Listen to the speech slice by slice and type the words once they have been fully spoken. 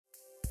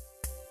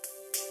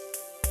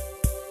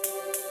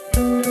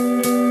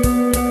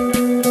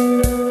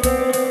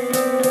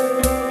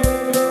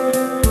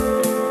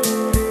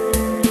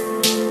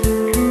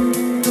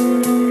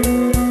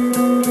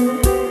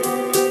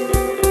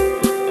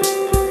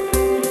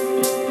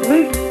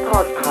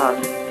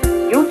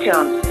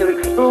Chance to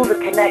explore the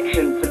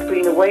connections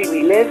between the way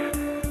we live,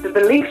 the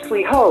beliefs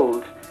we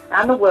hold,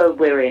 and the world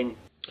we're in.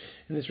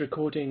 In this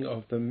recording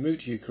of the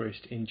Moot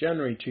Eucharist in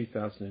January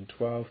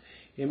 2012,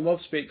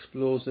 Mobsby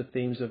explores the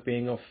themes of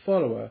being a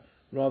follower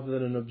rather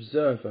than an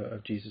observer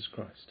of Jesus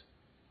Christ.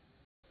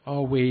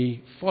 Are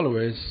we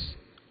followers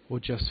or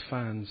just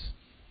fans?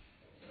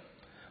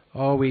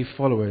 Are we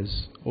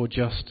followers or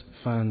just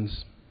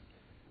fans?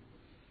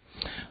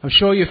 I'm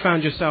sure you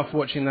found yourself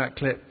watching that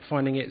clip,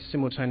 finding it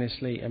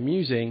simultaneously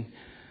amusing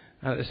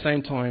and at the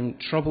same time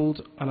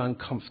troubled and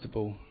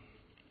uncomfortable.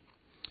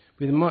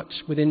 Within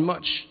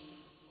much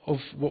of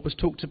what was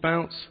talked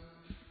about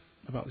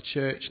the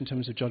church in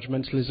terms of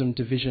judgmentalism,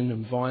 division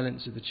and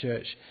violence of the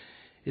church,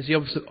 is the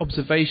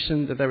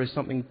observation that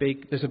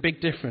there's a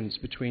big difference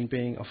between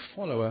being a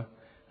follower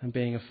and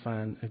being a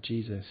fan of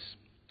Jesus.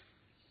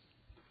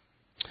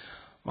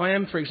 I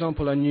am, for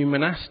example, a new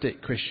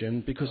monastic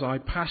Christian because I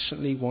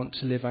passionately want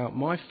to live out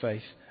my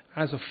faith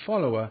as a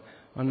follower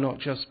and not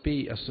just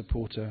be a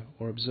supporter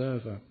or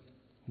observer.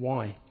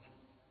 Why?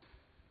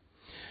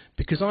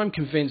 Because I'm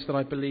convinced that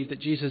I believe that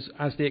Jesus,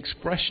 as the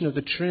expression of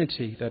the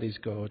Trinity that is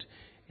God,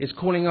 is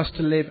calling us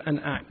to live and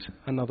act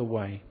another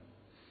way.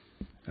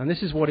 And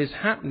this is what is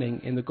happening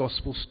in the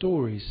gospel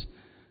stories.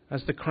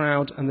 As the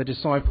crowd and the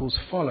disciples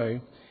follow,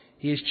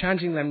 he is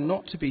challenging them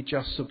not to be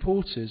just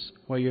supporters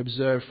where you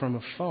observe from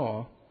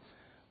afar,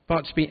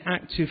 but to be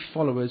active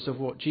followers of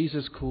what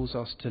Jesus calls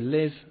us to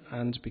live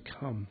and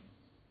become.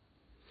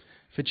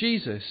 For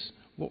Jesus,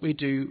 what we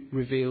do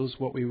reveals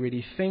what we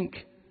really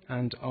think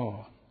and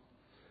are.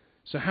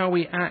 So how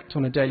we act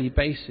on a daily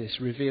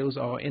basis reveals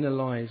our inner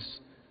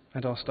lives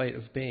and our state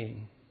of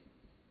being.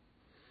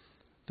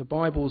 The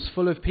Bible's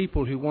full of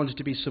people who wanted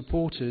to be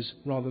supporters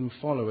rather than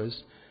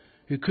followers,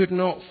 who could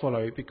not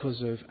follow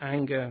because of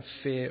anger,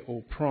 fear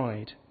or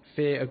pride,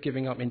 fear of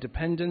giving up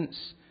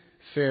independence,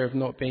 fear of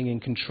not being in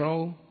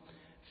control,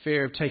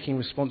 fear of taking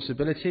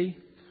responsibility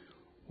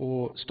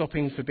or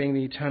stopping for being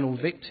the eternal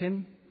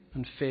victim,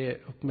 and fear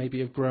of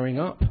maybe of growing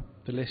up.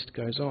 The list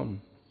goes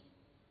on.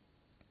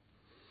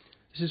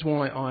 This is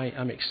why I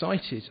am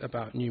excited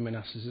about new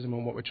monasticism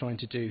and what we're trying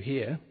to do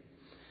here,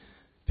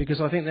 because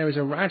I think there is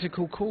a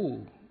radical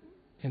call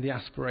in the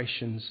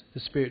aspirations, the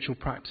spiritual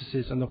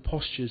practices and the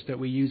postures that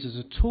we use as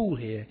a tool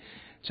here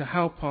to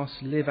help us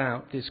live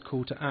out this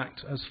call to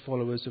act as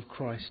followers of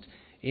Christ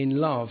in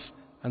love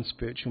and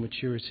spiritual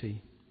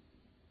maturity.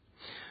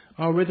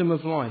 Our rhythm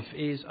of life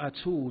is a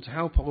tool to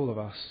help all of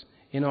us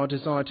in our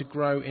desire to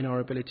grow in our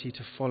ability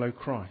to follow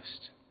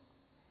Christ.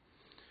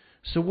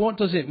 So what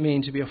does it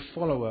mean to be a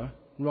follower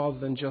rather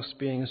than just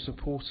being a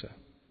supporter?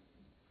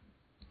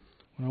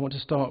 Well, I want to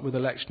start with a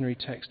lectionary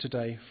text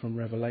today from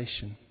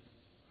Revelation.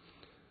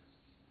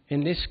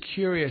 In this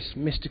curious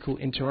mystical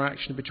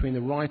interaction between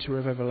the writer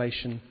of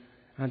Revelation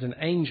and an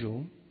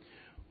angel,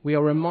 we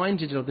are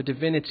reminded of the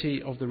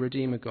divinity of the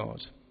Redeemer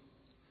God.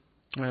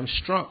 I am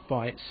struck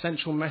by its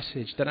central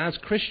message that as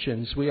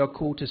Christians we are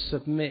called to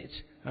submit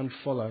and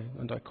follow,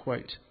 and I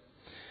quote,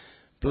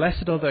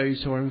 "Blessed are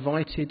those who are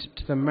invited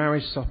to the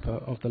marriage supper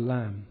of the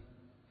Lamb.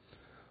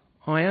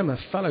 I am a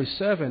fellow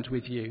servant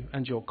with you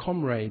and your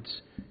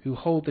comrades who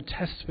hold the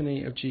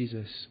testimony of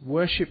Jesus.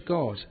 Worship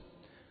God,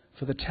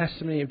 for the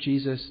testimony of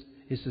Jesus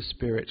is the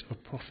spirit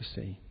of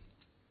prophecy."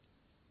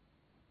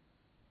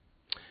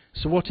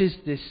 So what is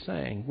this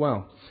saying?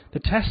 Well, the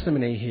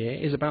testimony here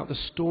is about the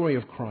story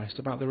of Christ,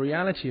 about the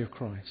reality of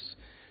Christ.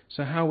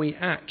 So how we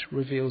act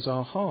reveals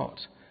our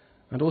heart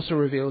and also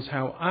reveals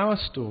how our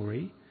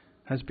story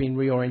has been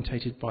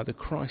reorientated by the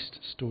Christ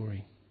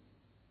story.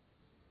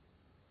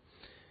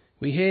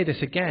 We hear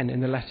this again in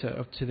the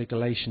letter to the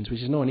Galatians,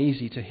 which is not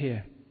easy to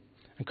hear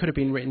and could have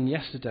been written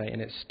yesterday in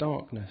its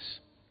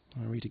starkness.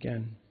 I'll read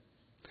again.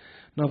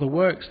 "Now the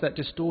works that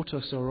distort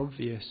us are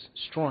obvious: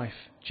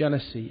 strife,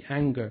 jealousy,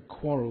 anger,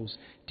 quarrels,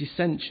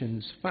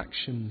 dissensions,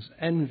 factions,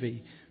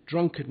 envy,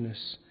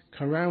 drunkenness,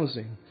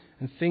 carousing,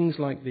 and things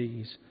like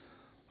these.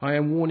 I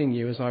am warning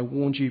you, as I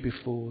warned you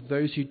before,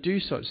 those who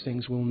do such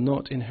things will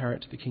not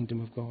inherit the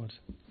kingdom of God.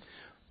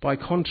 By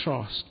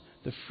contrast,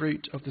 the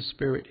fruit of the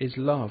Spirit is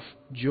love,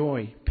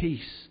 joy,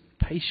 peace,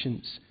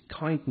 patience,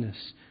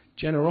 kindness,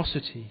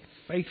 generosity,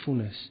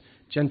 faithfulness,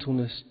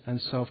 gentleness, and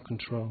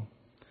self-control.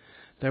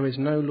 There is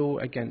no law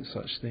against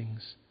such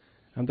things.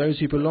 And those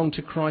who belong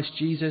to Christ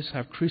Jesus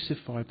have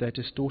crucified their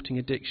distorting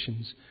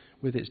addictions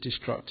with its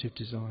destructive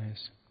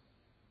desires."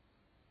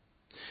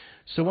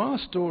 So our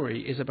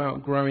story is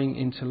about growing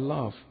into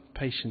love,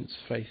 patience,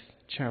 faith,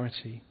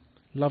 charity,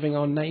 loving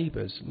our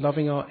neighbours,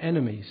 loving our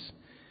enemies,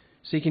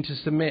 seeking to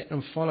submit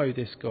and follow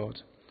this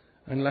God,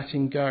 and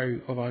letting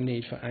go of our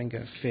need for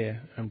anger,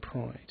 fear and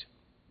pride.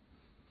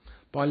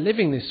 By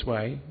living this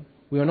way,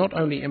 we are not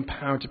only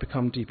empowered to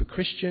become deeper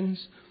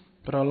Christians,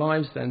 but our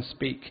lives then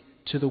speak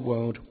to the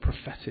world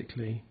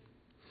prophetically.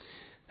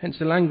 Hence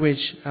the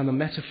language and the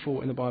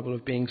metaphor in the Bible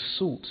of being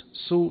salt,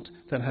 salt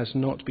that has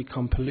not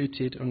become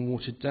polluted and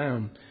watered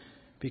down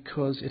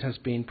because it has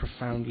been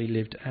profoundly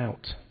lived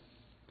out.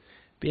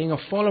 Being a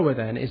follower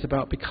then is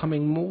about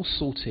becoming more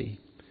salty.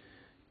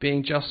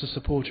 Being just a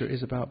supporter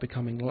is about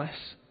becoming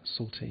less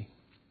salty.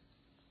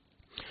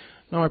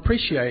 Now I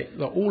appreciate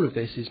that all of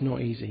this is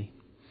not easy,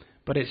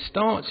 but it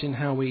starts in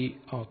how we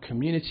are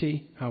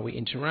community, how we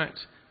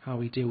interact, how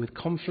we deal with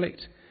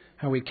conflict,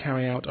 how we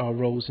carry out our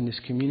roles in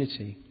this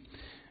community.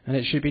 And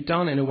it should be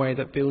done in a way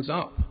that builds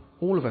up,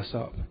 all of us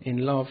up, in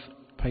love,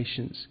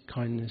 patience,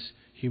 kindness,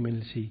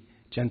 humility,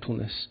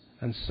 gentleness,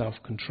 and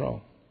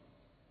self-control.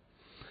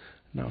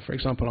 Now, for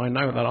example, I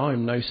know that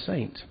I'm no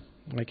saint.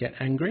 I get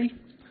angry,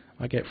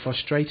 I get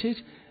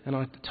frustrated, and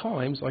at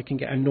times I can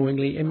get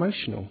annoyingly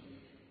emotional.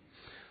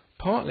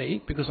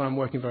 Partly because I'm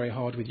working very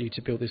hard with you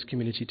to build this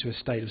community to a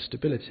state of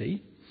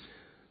stability,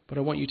 but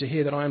I want you to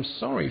hear that I am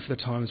sorry for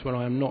the times when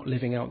I am not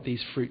living out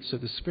these fruits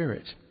of the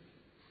Spirit.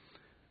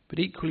 But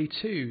equally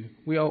too,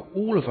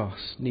 all of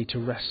us need to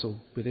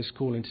wrestle with this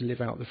calling to live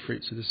out the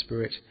fruits of the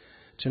Spirit,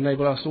 to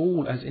enable us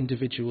all as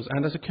individuals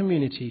and as a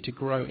community to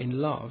grow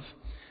in love,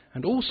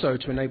 and also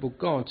to enable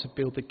God to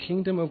build the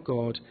kingdom of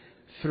God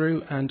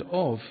through and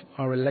of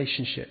our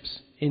relationships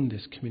in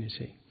this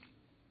community.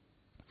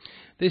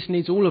 This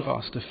needs all of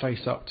us to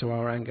face up to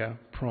our anger,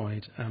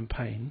 pride and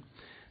pain,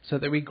 so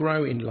that we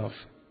grow in love,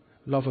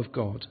 love of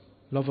God,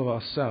 love of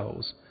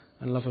ourselves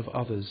and love of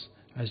others,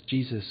 as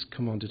Jesus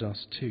commanded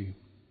us to.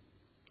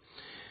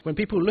 When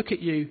people look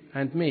at you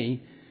and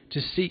me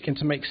to seek and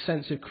to make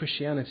sense of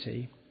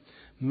Christianity,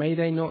 may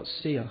they not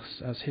see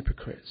us as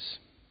hypocrites.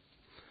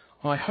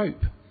 I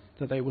hope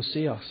that they will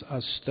see us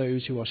as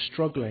those who are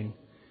struggling,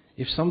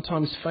 if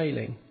sometimes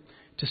failing,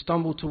 to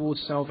stumble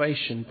towards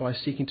salvation by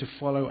seeking to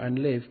follow and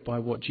live by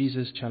what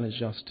Jesus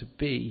challenged us to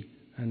be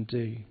and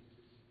do.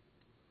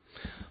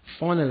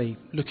 Finally,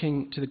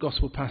 looking to the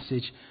gospel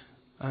passage,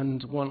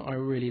 and one I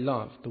really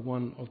love, the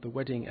one of the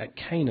wedding at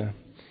Cana,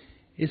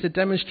 is a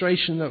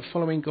demonstration that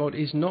following God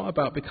is not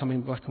about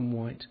becoming black and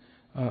white,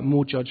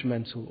 more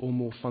judgmental or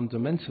more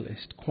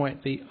fundamentalist,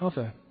 quite the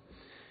other.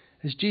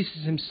 As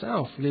Jesus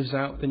himself lives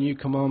out the new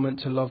commandment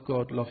to love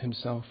God, love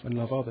himself and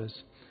love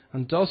others,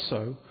 and does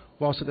so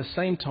whilst at the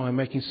same time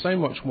making so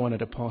much wine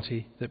at a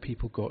party that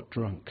people got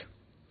drunk.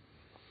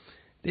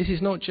 This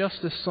is not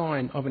just a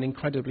sign of an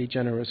incredibly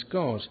generous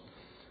God,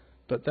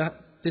 but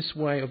that this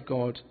way of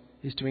God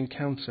is to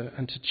encounter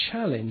and to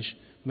challenge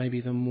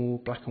maybe the more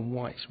black and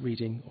white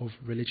reading of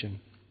religion.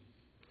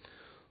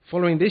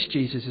 Following this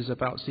Jesus is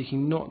about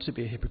seeking not to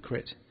be a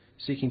hypocrite,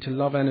 seeking to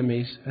love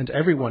enemies and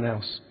everyone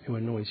else who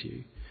annoys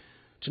you,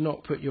 to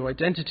not put your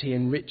identity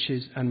in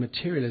riches and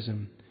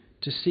materialism,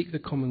 to seek the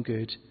common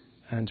good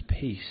and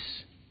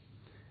peace,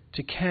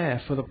 to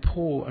care for the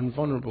poor and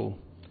vulnerable,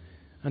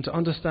 and to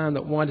understand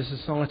that wider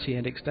society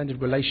and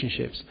extended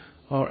relationships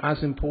are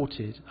as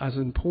important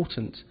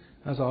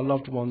as our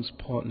loved ones,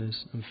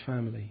 partners and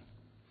family.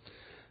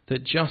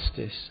 That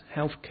justice,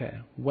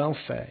 healthcare,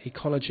 welfare,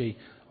 ecology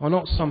are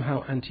not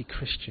somehow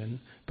anti-Christian,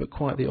 but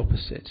quite the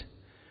opposite,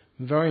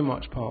 very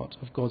much part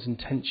of God's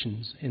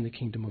intentions in the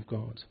kingdom of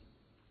God.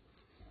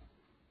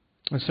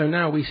 And so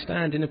now we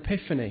stand in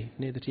Epiphany,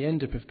 near the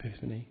end of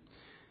Epiphany,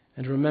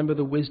 and remember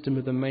the wisdom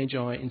of the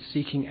Magi in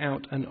seeking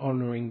out and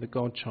honouring the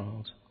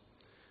God-child.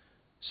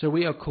 So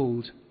we are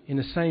called, in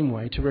the same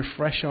way, to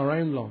refresh our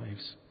own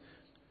lives,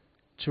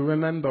 to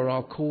remember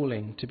our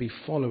calling to be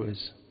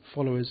followers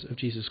of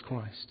Jesus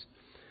Christ,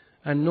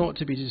 and not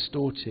to be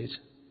distorted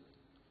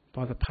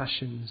by the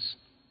passions,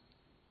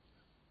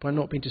 by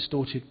not being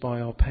distorted by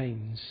our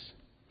pains,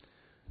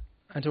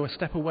 and to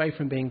step away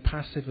from being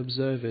passive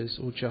observers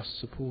or just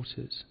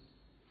supporters.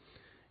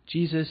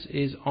 Jesus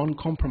is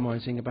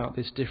uncompromising about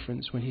this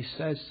difference when he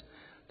says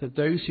that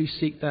those who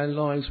seek their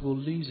lives will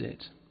lose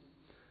it,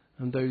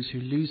 and those who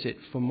lose it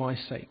for my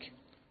sake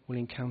will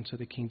encounter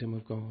the kingdom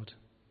of God.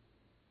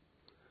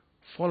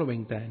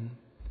 Following, then,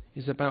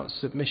 is about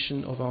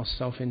submission of our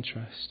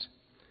self-interest,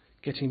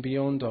 getting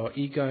beyond our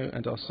ego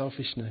and our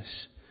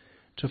selfishness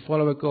to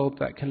follow a God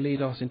that can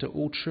lead us into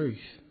all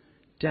truth,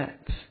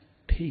 depth,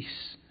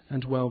 peace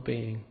and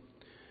well-being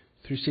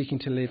through seeking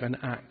to live and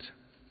act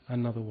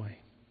another way.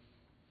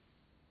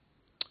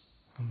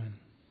 Amen.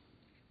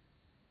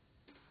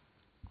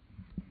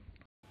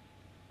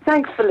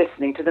 Thanks for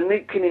listening to the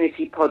Moot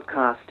Community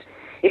Podcast.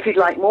 If you'd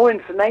like more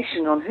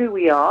information on who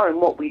we are and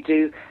what we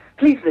do,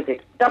 please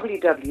visit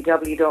www.moot.uk.net.